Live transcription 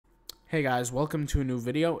Hey guys, welcome to a new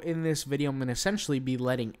video. In this video, I'm going to essentially be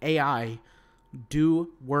letting AI do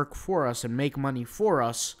work for us and make money for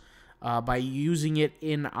us by using it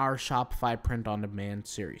in our Shopify print-on-demand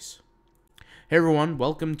series. Hey everyone,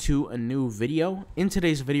 welcome to a new video. In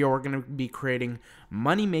today's video, we're going to be creating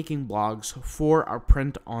money-making blogs for our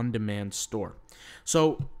print-on-demand store.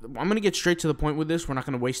 So I'm going to get straight to the point with this. We're not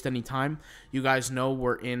going to waste any time. You guys know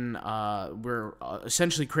we're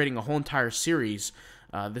essentially creating a whole entire series.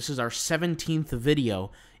 This is our 17th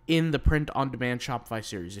video in the print-on-demand Shopify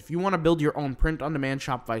series. If you want to build your own print-on-demand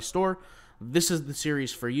Shopify store, this is the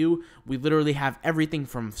series for you. We literally have everything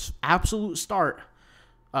from absolute start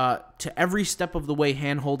to every step of the way,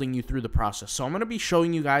 hand-holding you through the process. So I'm going to be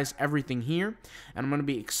showing you guys everything here, and I'm going to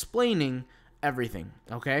be explaining everything,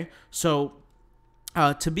 okay? So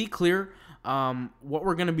to be clear, what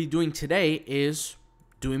we're going to be doing today is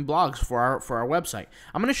doing blogs for our website.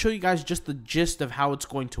 I'm going to show you guys just the gist of how it's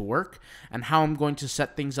going to work and how I'm going to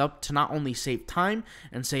set things up to not only save time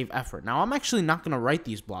and save effort. Now, I'm actually not going to write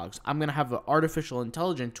these blogs. I'm going to have an artificial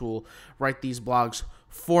intelligence tool write these blogs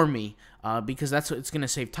for me because that's what it's going to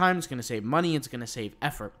save time, it's going to save money, it's going to save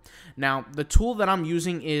effort. Now, the tool that I'm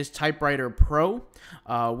using is Typewriter Pro,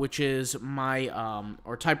 which is my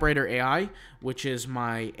or Typewriter AI, which is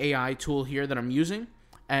my AI tool here that I'm using.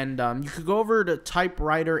 And you could go over to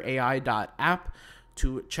typewriterai.app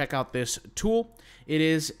to check out this tool. It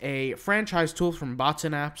is a franchise tool from Bots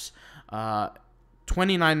and Apps.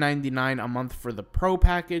 $29.99 a month for the Pro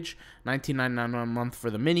package, $19.99 a month for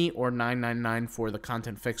the Mini, or $9.99 for the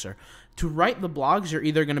Content Fixer. To write the blogs, you're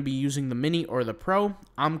either going to be using the Mini or the Pro.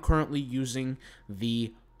 I'm currently using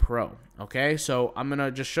the Pro. Okay, so I'm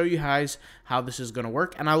gonna just show you guys how this is gonna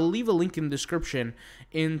work, and I'll leave a link in the description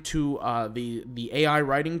into the AI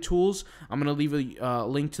writing tools. I'm gonna leave a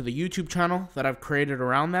link to the YouTube channel that I've created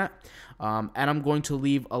around that, and I'm going to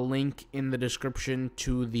leave a link in the description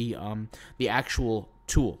to the actual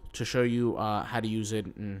tool to show you how to use it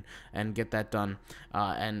and get that done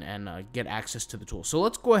and get access to the tool. So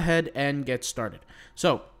let's go ahead and get started.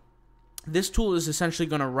 So this tool is essentially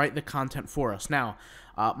going to write the content for us. Now,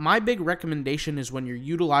 my big recommendation is when you're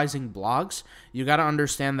utilizing blogs, you got to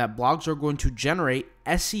understand that blogs are going to generate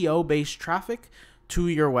SEO-based traffic to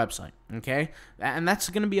your website, okay? And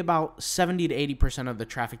that's going to be about 70 to 80% of the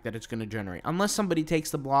traffic that it's going to generate. Unless somebody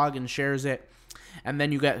takes the blog and shares it, and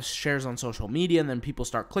then you get shares on social media, and then people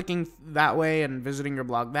start clicking that way and visiting your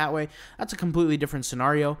blog that way. That's a completely different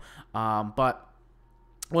scenario, but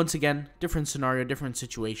once again, different scenario, different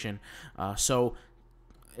situation. So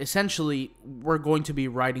essentially, we're going to be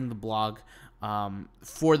writing the blog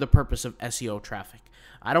for the purpose of SEO traffic.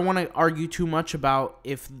 I don't want to argue too much about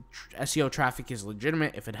if SEO traffic is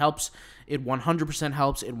legitimate, if it helps. It 100%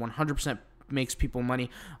 helps. It 100% makes people money.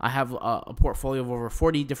 I have a portfolio of over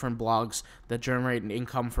 40 different blogs that generate an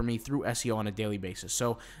income for me through SEO on a daily basis.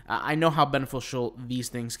 So I know how beneficial these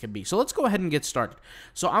things can be. So let's go ahead and get started.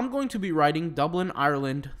 So I'm going to be writing Dublin,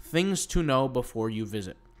 Ireland, things to know before you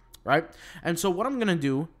visit. Right? And so what I'm going to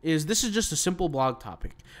do is, this is just a simple blog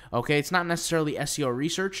topic, okay? It's not necessarily SEO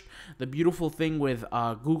researched. The beautiful thing with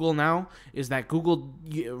Google now is that Google,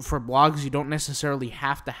 for blogs, you don't necessarily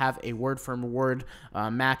have to have a word-for-word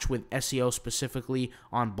match with SEO specifically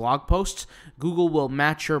on blog posts. Google will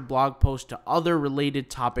match your blog post to other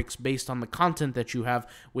related topics based on the content that you have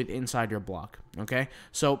inside your blog, okay?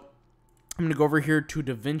 So I'm going to go over here to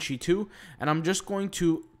DaVinci 2, and I'm just going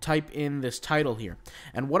to type in this title here.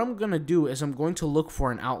 And what I'm going to do is I'm going to look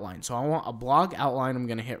for an outline. So I want a blog outline. I'm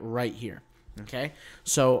going to hit right here. Okay,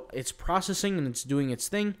 so it's processing and it's doing its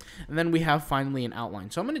thing, and then we have finally an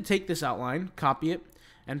outline. So I'm going to take this outline, copy it,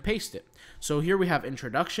 and paste it. So here we have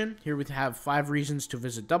introduction. Here we have 5 reasons to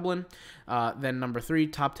visit Dublin. Then number 3,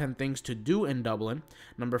 top 10 things to do in Dublin.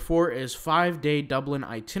 Number 4 is 5-day Dublin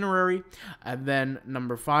itinerary. And then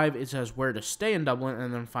number 5, it says where to stay in Dublin.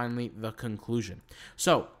 And then finally, the conclusion.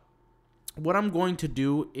 So what I'm going to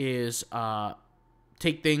do is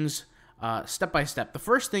take things step by step. The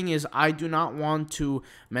first thing is, I do not want to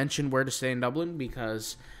mention where to stay in Dublin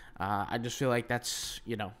because I just feel like that's,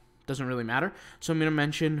 doesn't really matter. So I'm going to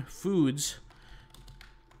mention foods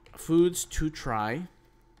to try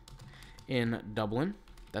in Dublin.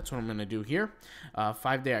 That's what I'm going to do here.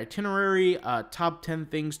 5-day itinerary, top 10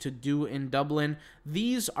 things to do in Dublin.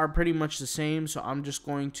 These are pretty much the same, so I'm just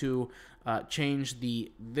going to change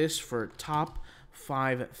this for top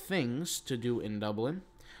 5 things to do in Dublin.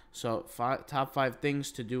 So top 5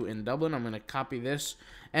 things to do in Dublin. I'm going to copy this.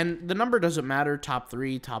 And the number doesn't matter. Top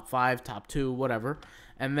 3, top 5, top 2, whatever.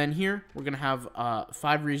 And then here, we're going to have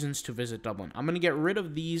 5 reasons to visit Dublin. I'm going to get rid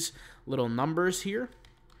of these little numbers here.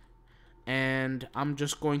 and I'm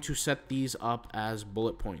just going to set these up as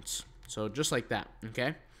bullet points. So just like that,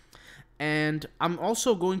 okay? And I'm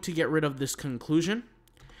also going to get rid of this conclusion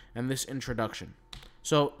and this introduction.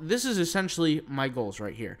 So this is essentially my goals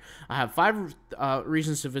right here. I have 5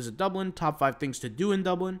 reasons to visit Dublin, top 5 things to do in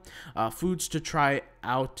Dublin, foods to try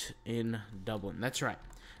out in Dublin. That's right.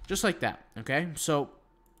 Just like that, okay? So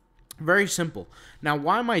very simple. Now,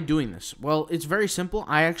 why am I doing this? Well, it's very simple.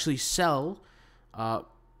 I actually sell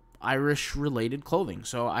Irish-related clothing.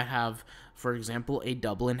 So I have, for example, a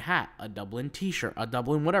Dublin hat, a Dublin t-shirt, a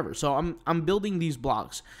Dublin whatever. So I'm building these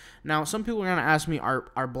blogs. Now, some people are going to ask me, are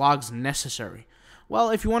blogs necessary? Well,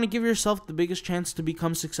 if you want to give yourself the biggest chance to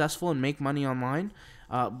become successful and make money online,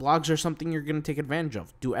 blogs are something you're going to take advantage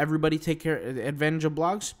of. Do everybody take advantage of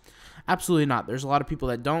blogs? Absolutely not. There's a lot of people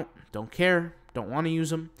that don't care, don't want to use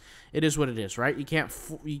them. It is what it is, right?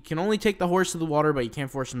 You can only take the horse to the water, but you can't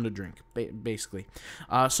force them to drink, basically.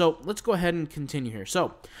 So let's go ahead and continue here.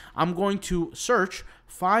 So I'm going to search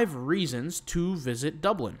 5 reasons to visit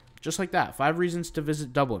Dublin. Just like that, 5 reasons to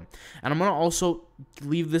visit Dublin. And I'm going to also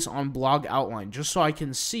leave this on blog outline, just so I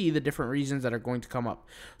can see the different reasons that are going to come up.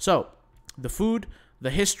 So the food,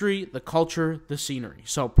 the history, the culture, the scenery.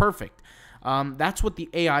 So perfect. That's what the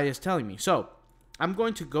AI is telling me. So I'm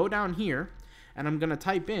going to go down here, and I'm going to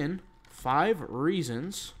type in 5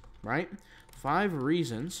 reasons, right? 5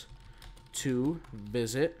 reasons to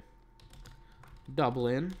visit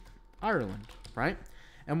Dublin, Ireland, right?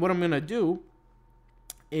 And what I'm going to do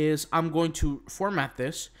is I'm going to format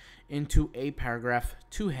this into a paragraph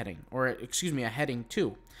 2 heading, or excuse me, a heading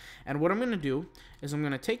 2. And what I'm going to do is I'm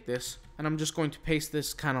going to take this and I'm just going to paste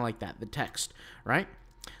this kind of like that, the text, right?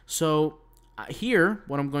 So here,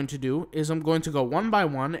 what I'm going to do is I'm going to go one by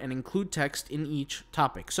one and include text in each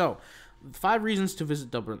topic. So 5 reasons to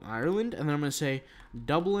visit Dublin, Ireland, and then I'm going to say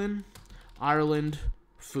Dublin, Ireland,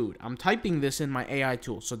 food. I'm typing this in my AI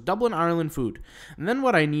tool. So Dublin, Ireland, food. And then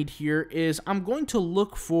what I need here is I'm going to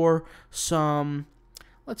look for some,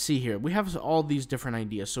 let's see here. We have all these different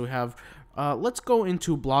ideas. So we have, let's go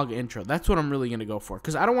into blog intro. That's what I'm really going to go for,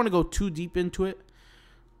 because I don't want to go too deep into it,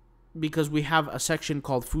 because we have a section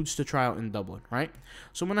called foods to try out in Dublin, right?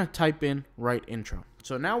 So I'm going to type in write intro.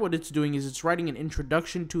 So now what it's doing is it's writing an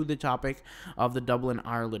introduction to the topic of the Dublin,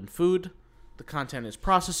 Ireland food. The content is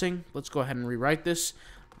processing. Let's go ahead and rewrite this.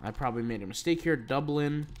 I probably made a mistake here.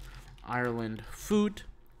 Dublin, Ireland food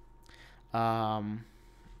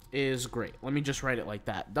is great. Let me just write it like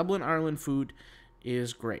that. Dublin, Ireland food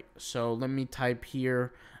is great. So let me type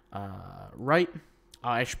here write.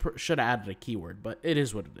 I should have added a keyword, but it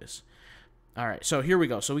is what it is. All right, so here we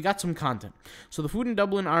go. So we got some content. So the food in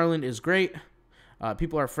Dublin, Ireland is great.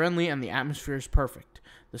 People are friendly, and the atmosphere is perfect.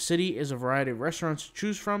 The city is a variety of restaurants to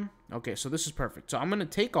choose from. Okay, so this is perfect. So I'm going to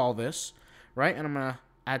take all this, right, and I'm going to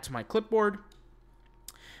add to my clipboard.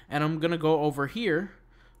 And I'm going to go over here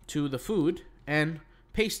to the food and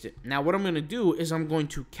paste it. Now, what I'm going to do is I'm going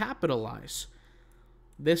to capitalize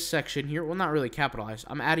this section here. Well, not really capitalize.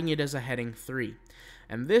 I'm adding it as a heading 3.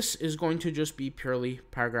 And this is going to just be purely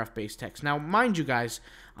paragraph-based text. Now, mind you guys,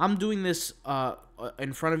 I'm doing this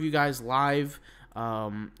in front of you guys live.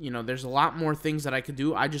 You know, there's a lot more things that I could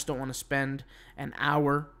do. I just don't want to spend an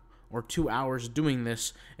hour or 2 hours doing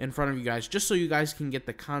this in front of you guys, just so you guys can get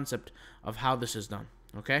the concept of how this is done,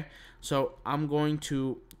 okay? So I'm going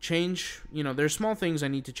to change, you know, there's small things I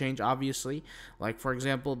need to change, obviously. Like, for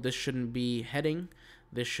example, this shouldn't be heading.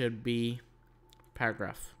 This should be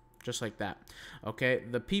paragraph, just like that, okay?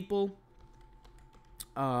 The people,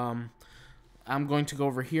 I'm going to go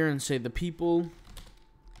over here and say the people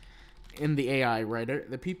in the AI writer,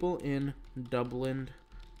 the people in Dublin,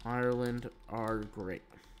 Ireland are great.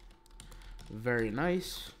 Very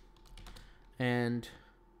nice. And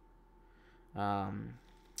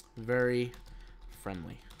very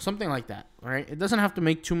friendly. Something like that, all right? It doesn't have to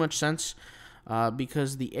make too much sense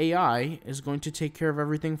because the AI is going to take care of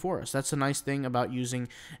everything for us. That's a nice thing about using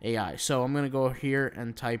AI. So I'm going to go here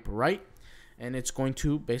and type write, and it's going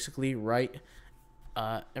to basically write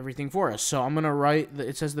everything for us. So I'm going to write,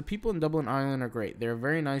 it says the people in Dublin, Ireland are great. They're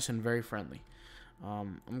very nice and very friendly.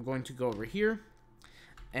 I'm going to go over here,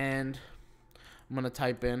 and I'm going to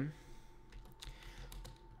type in,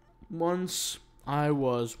 once I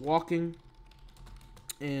was walking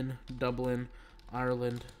in Dublin,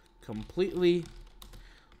 Ireland, completely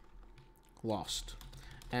lost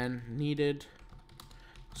and needed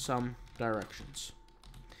some directions.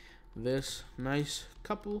 This nice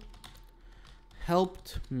couple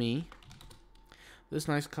helped me. This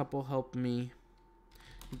nice couple helped me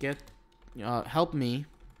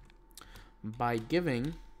by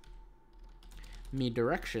giving me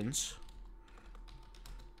directions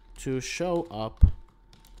to show up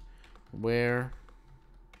where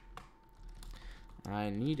I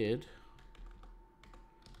needed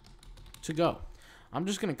to go. I'm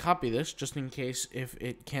just going to copy this just in case if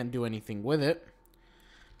it can't do anything with it.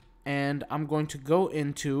 And I'm going to go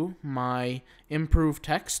into my improve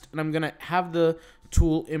text, and I'm going to have the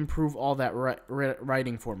tool improve all that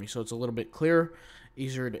writing for me, so it's a little bit clearer,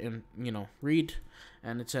 easier to read.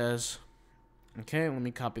 And it says, okay, let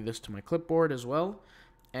me copy this to my clipboard as well,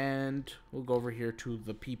 and we'll go over here to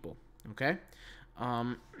the people. Okay,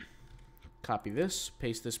 copy this,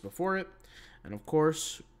 paste this before it, and of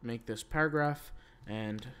course make this paragraph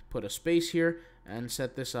and put a space here and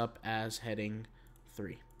set this up as heading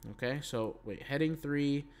 3. Okay, so wait, heading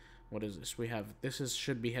 3, what is this? We have,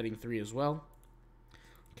 should be heading 3 as well.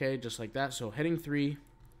 Okay, just like that. So heading 3,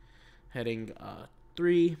 heading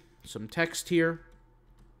 3, some text here.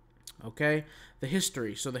 Okay, the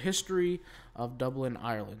history. So the history of Dublin,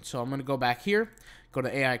 Ireland. So I'm going to go back here, go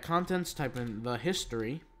to AI contents, type in the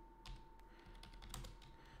history.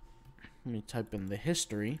 Let me type in the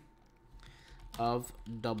history of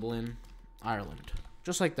Dublin, Ireland.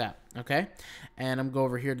 Just like that, okay? And I'm going to go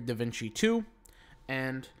over here to DaVinci 2,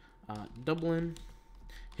 and Dublin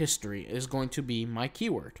history is going to be my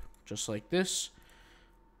keyword, just like this.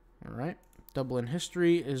 All right, Dublin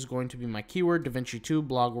history is going to be my keyword, DaVinci 2,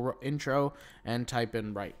 blog intro, and type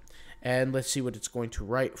in write. And let's see what it's going to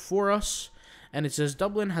write for us. And it says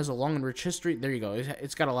Dublin has a long and rich history. There you go.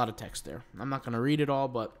 It's got a lot of text there. I'm not going to read it all,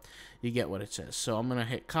 but you get what it says. So I'm going to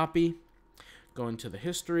hit copy, go into the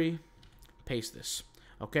history, paste this.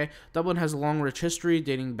 Okay, Dublin has a long, rich history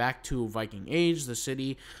dating back to Viking Age. The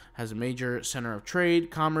city has a major center of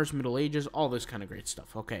trade, commerce, Middle Ages, all this kind of great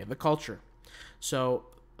stuff. Okay, the culture. So,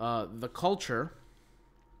 the culture.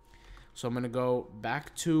 So I'm going to go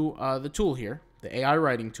back to the tool here, the AI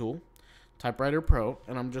writing tool, Typewriter Pro,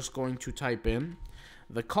 and I'm just going to type in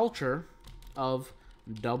the culture of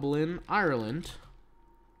Dublin, Ireland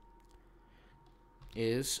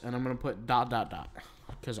is, and I'm going to put ...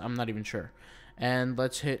 because I'm not even sure. And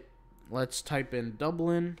let's type in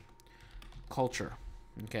Dublin culture.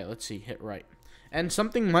 Okay, let's see, hit write. And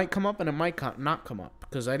something might come up and it might not come up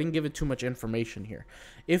because I didn't give it too much information here.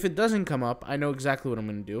 If it doesn't come up, I know exactly what I'm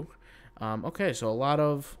going to do. Okay, so a lot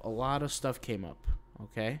of stuff came up.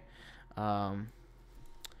 Okay. So I'm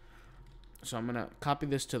going to copy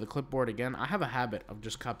this to the clipboard again. I have a habit of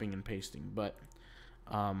just copying and pasting, but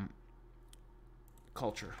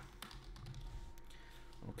culture.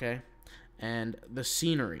 Okay. And the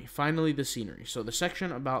scenery. Finally, the scenery. So the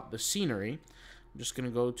section about the scenery, I'm just going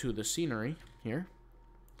to go to the scenery here.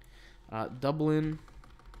 Dublin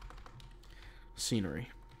scenery.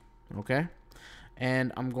 Okay.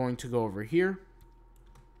 And I'm going to go over here.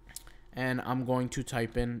 And I'm going to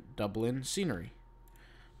type in Dublin scenery.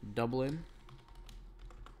 Dublin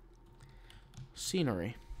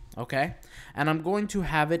scenery. Okay. And I'm going to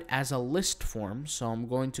have it as a list form. So I'm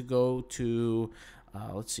going to go to...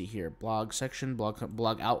 let's see here, blog section,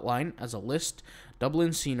 blog outline as a list,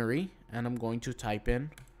 Dublin scenery, and I'm going to type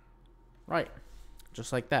in right,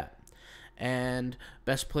 just like that. And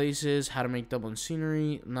best places, how to make Dublin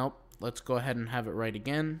scenery. Nope, let's go ahead and have it right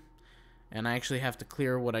again. And I actually have to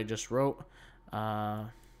clear what I just wrote.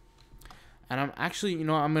 And I'm actually,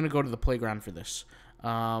 I'm going to go to the playground for this.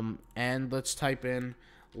 And let's type in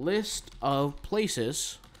list of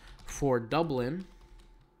places for Dublin.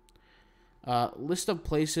 List of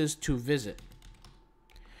places to visit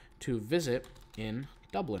in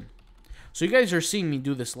Dublin. So you guys are seeing me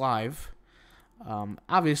do this live.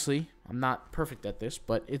 Obviously, I'm not perfect at this,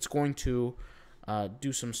 but it's going to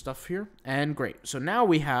do some stuff here. And great. So now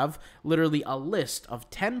we have literally a list of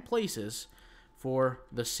 10 places for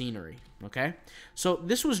the scenery. Okay. So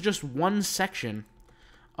this was just one section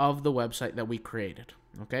of the website that we created.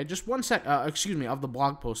 Okay. Just one of the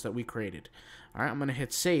blog post that we created. All right. I'm going to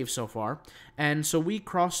hit save so far. And so we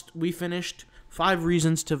finished 5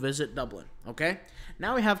 reasons to visit Dublin. Okay.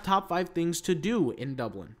 Now we have top 5 things to do in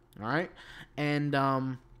Dublin. All right. And,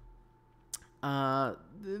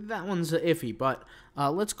 that one's iffy, but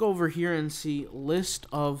let's go over here and see list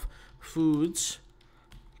of foods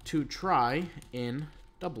to try in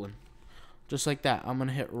Dublin. Just like that. I'm going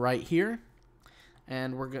to hit right here,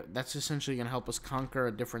 and that's essentially going to help us conquer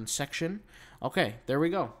a different section. Okay, there we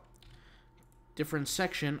go. Different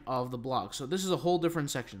section of the blog. So this is a whole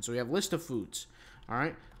different section. So we have list of foods. All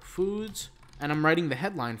right, foods, and I'm writing the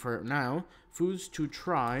headline for it now. Foods to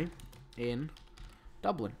try in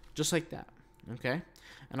Dublin. Just like that. Okay,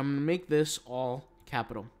 and I'm going to make this all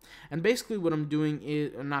capital. And basically what I'm doing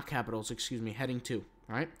is, not capitals, excuse me, heading 2,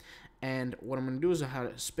 all right? And what I'm going to do is I have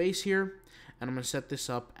a space here, and I'm going to set this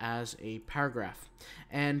up as a paragraph.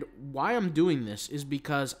 And why I'm doing this is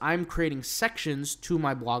because I'm creating sections to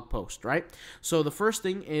my blog post, right? So the first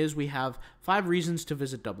thing is we have 5 reasons to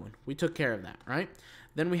visit Dublin. We took care of that, right?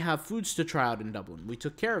 Then we have foods to try out in Dublin. We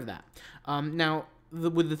took care of that. Now,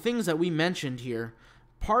 with the things that we mentioned here,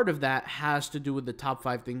 part of that has to do with the top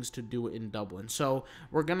 5 things to do in Dublin. So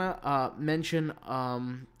we're going to mention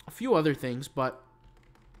a few other things, but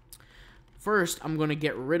first, I'm going to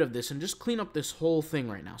get rid of this and just clean up this whole thing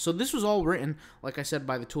right now. So this was all written, like I said,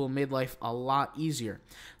 by the tool, made life a lot easier.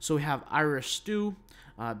 So we have Irish stew,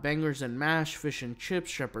 bangers and mash, fish and chips,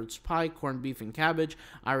 shepherd's pie, corned beef and cabbage,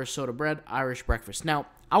 Irish soda bread, Irish breakfast. Now,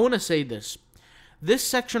 I want to say this. This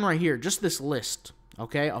section right here, just this list,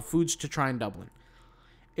 okay, of foods to try in Dublin.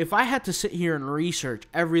 If I had to sit here and research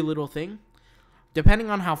every little thing, depending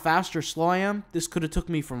on how fast or slow I am, this could have took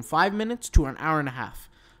me from 5 minutes to an hour and a half.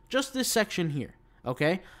 Just this section here,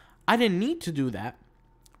 okay? I didn't need to do that,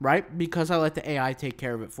 right? Because I let the AI take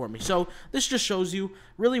care of it for me. So this just shows you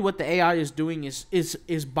really what the AI is doing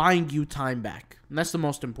is buying you time back. And that's the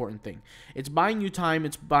most important thing. It's buying you time.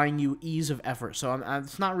 It's buying you ease of effort. So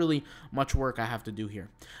it's not really much work I have to do here.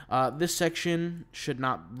 This section should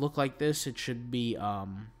not look like this. It should be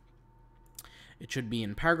in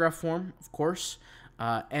paragraph form, of course.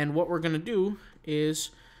 And what we're going to do is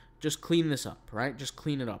just clean this up, right? Just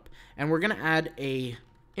clean it up. And we're going to add a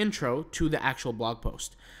intro to the actual blog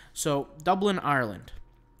post. So, Dublin, Ireland.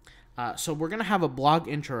 So we're going to have a blog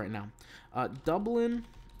intro right now. Dublin,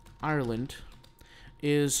 Ireland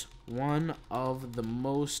is one of the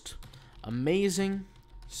most amazing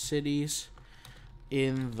cities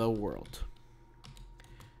in the world.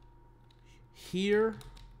 Here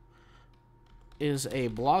is a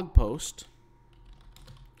blog post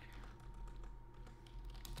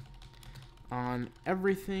on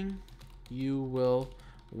everything you will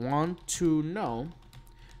want to know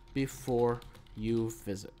before you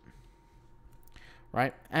visit.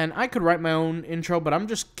 Right? And I could write my own intro, but I'm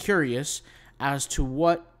just curious as to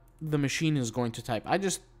what the machine is going to type. I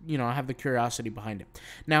just, I have the curiosity behind it.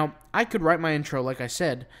 Now, I could write my intro, like I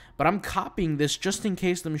said, but I'm copying this just in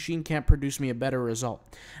case the machine can't produce me a better result.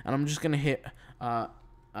 And I'm just going to hit,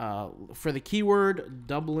 for the keyword,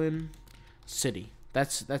 Dublin City.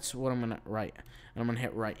 That's what I'm going to write. And I'm going to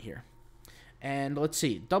hit right here. And let's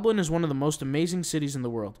see. Dublin is one of the most amazing cities in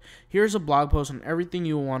the world. Here's a blog post on everything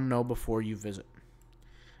you will want to know before you visit.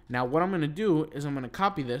 Now, what I'm going to do is I'm going to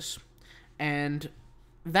copy this. And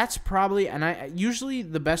that's probably, and usually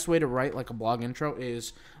the best way to write like a blog intro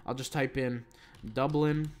is I'll just type in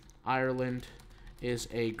Dublin, Ireland is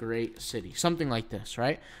a great city. Something like this,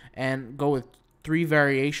 right? And go with 3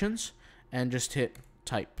 variations and just hit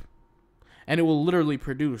type. And it will literally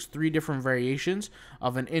produce 3 different variations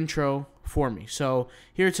of an intro for me. So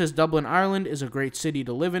here it says Dublin, Ireland is a great city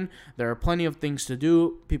to live in. There are plenty of things to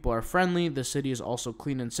do. People are friendly. The city is also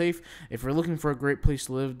clean and safe. If you're looking for a great place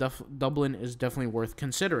to live, Dublin is definitely worth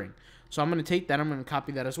considering. So I'm going to take that. I'm going to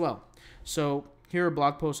copy that as well. So here are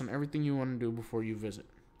blog posts on everything you want to do before you visit.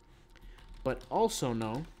 But also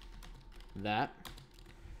know that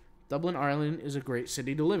Dublin, Ireland is a great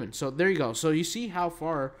city to live in. So there you go. So you see how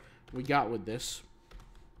far we got with this.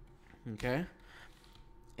 Okay.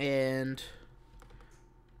 And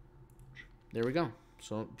there we go.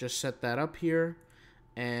 So just set that up here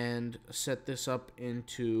and set this up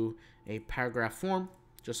into a paragraph form,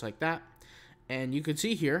 just like that. And you can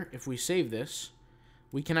see here, if we save this,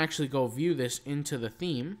 we can actually go view this into the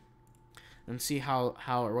theme and see how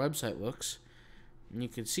our website looks. And you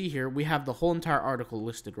can see here, we have the whole entire article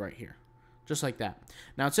listed right here. Just like that.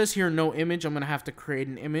 Now it says here no image. I'm going to have to create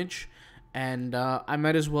an image. And I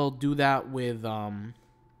might as well do that with,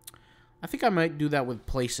 I think I might do that with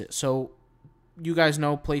Placeit. So you guys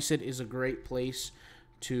know Placeit is a great place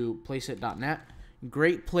to, placeit.net.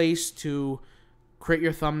 Great place to create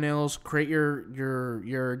your thumbnails, create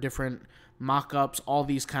your different mock-ups, all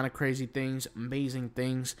these kind of crazy things, amazing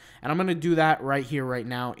things. And I'm going to do that right here, right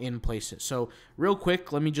now in Placeit. So real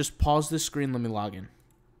quick, let me just pause this screen. Let me log in.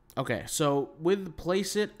 Okay, so with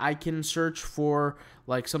Placeit, I can search for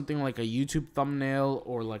like something like a YouTube thumbnail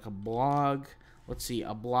or like a blog. Let's see,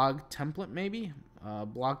 a blog template maybe? A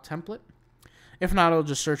blog template? If not, I'll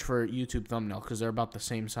just search for YouTube thumbnail because they're about the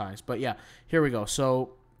same size. But yeah, here we go. So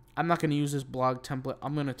I'm not going to use this blog template.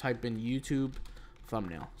 I'm going to type in YouTube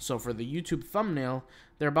thumbnail. So for the YouTube thumbnail,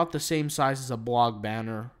 they're about the same size as a blog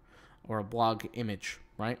banner or a blog image,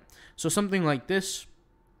 right? So something like this.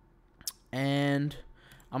 And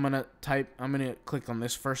I'm going to click on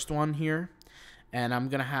this first one here. And I'm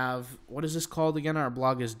going to have, what is this called again? Our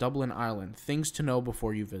blog is Dublin, Ireland. Things to know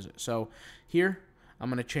before you visit. So here, I'm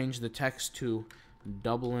going to change the text to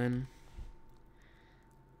Dublin,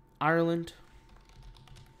 Ireland.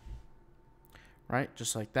 Right,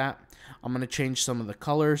 just like that. I'm going to change some of the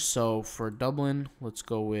colors. So for Dublin, let's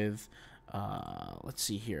go with, let's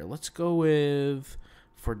see here. Let's go with,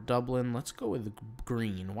 for Dublin, let's go with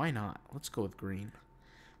green. Why not? Let's go with green.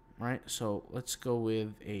 Right, so let's go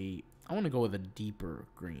with I want to go with a deeper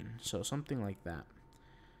green. So something like that.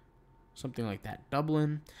 Something like that.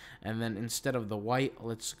 Dublin. And then instead of the white,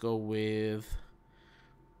 let's go with,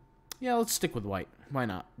 yeah, let's stick with white. Why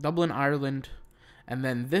not? Dublin, Ireland. And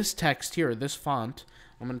then this text here, this font,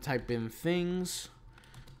 I'm going to type in things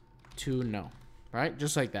to know, right?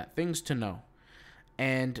 Just like that, things to know.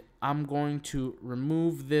 And I'm going to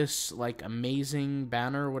remove this like amazing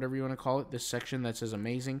banner, whatever you want to call it, this section that says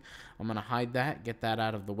amazing. I'm going to hide that, get that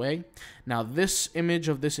out of the way. Now this image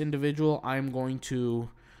of this individual, I'm going to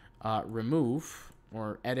remove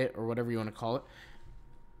or edit or whatever you want to call it.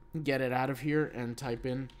 Get it out of here and type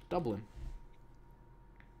in Dublin.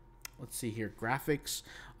 Let's see here, graphics,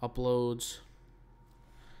 uploads.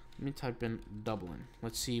 Let me type in Dublin.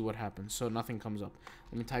 Let's see what happens. So nothing comes up.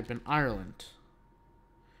 Let me type in Ireland.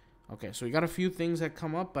 Okay, so we got a few things that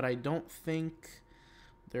come up, but I don't think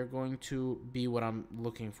they're going to be what I'm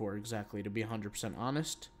looking for exactly, to be 100%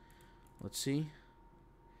 honest. Let's see.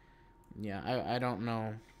 Yeah, I don't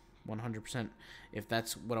know 100% if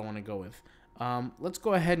that's what I want to go with. Let's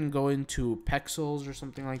go ahead and go into pixels or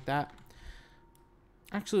something like that.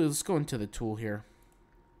 Actually, let's go into the tool here.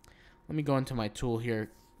 Let me go into my tool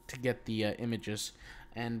here to get the images.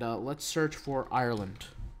 And let's search for Ireland.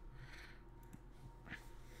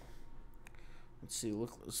 Let's see.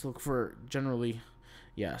 Let's look for generally.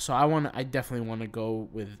 Yeah, so I definitely want to go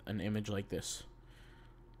with an image like this.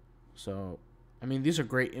 So, I mean, these are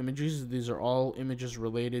great images. These are all images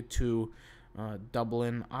related to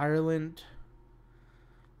Dublin, Ireland.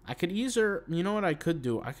 I could either, you know what I could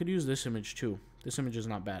do? I could use this image too. This image is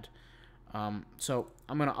not bad. So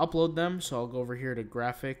I'm going to upload them. So I'll go over here to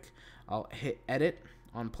graphic. I'll hit edit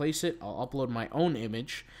on place it. I'll upload my own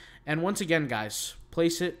image. And once again, guys,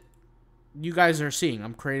 place it. You guys are seeing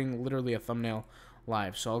I'm creating literally a thumbnail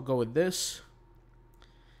live. So I'll go with this.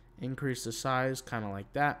 Increase the size, kind of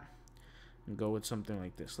like that. And go with something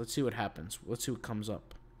like this. Let's see what happens. Let's see what comes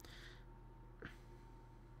up.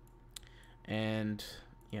 And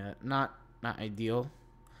yeah, not ideal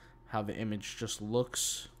how the image just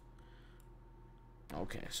looks.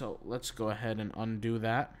 Okay, so let's go ahead and undo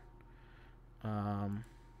that.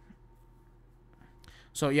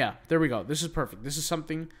 So yeah, there we go. This is perfect. This is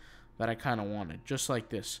something that I kind of wanted, just like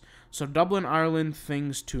this. So Dublin, Ireland,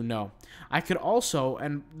 things to know. I could also,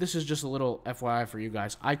 and this is just a little FYI for you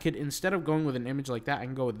guys, I could, instead of going with an image like that, I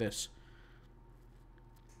can go with this.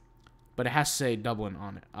 But it has to say Dublin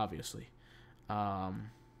on it, obviously.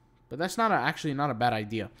 But that's actually not a bad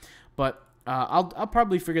idea. But I'll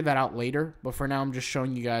probably figure that out later. But for now, I'm just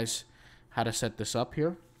showing you guys how to set this up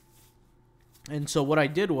here. And so what I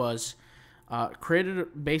did was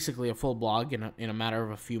created basically a full blog in a matter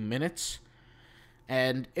of a few minutes.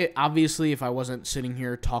 And it, obviously, if I wasn't sitting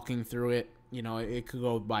here talking through it, you know, it could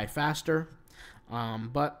go by faster.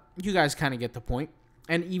 But you guys kind of get the point.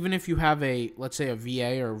 And even if you have let's say a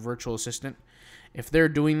VA or a virtual assistant, if they're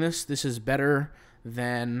doing this, this is better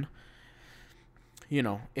than, you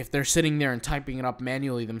know, if they're sitting there and typing it up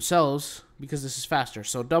manually themselves, because this is faster.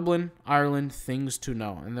 So Dublin, Ireland, things to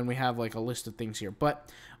know. And then we have like a list of things here.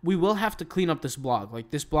 But we will have to clean up this blog.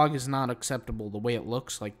 Like, this blog is not acceptable the way it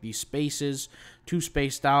looks. Like, these spaces, too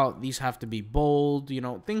spaced out. These have to be bold, you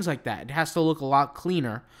know, things like that. It has to look a lot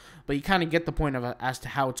cleaner. But you kind of get the point of as to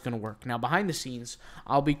how it's going to work. Now, behind the scenes,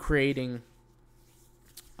 I'll be creating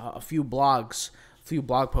a few blog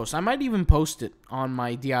posts. I might even post it on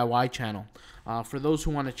my DIY channel. For those who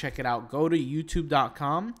want to check it out, go to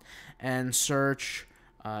youtube.com and search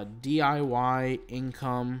DIY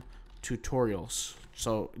income tutorials.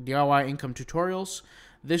 So DIY income tutorials.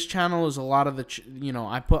 This channel is a lot of the, you know,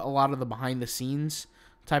 I put a lot of the behind the scenes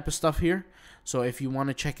type of stuff here. So if you want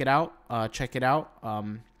to check it out, check it out.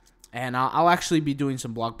 And I'll actually be doing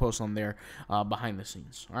some blog posts on there behind the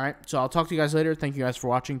scenes. All right. So I'll talk to you guys later. Thank you guys for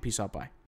watching. Peace out. Bye.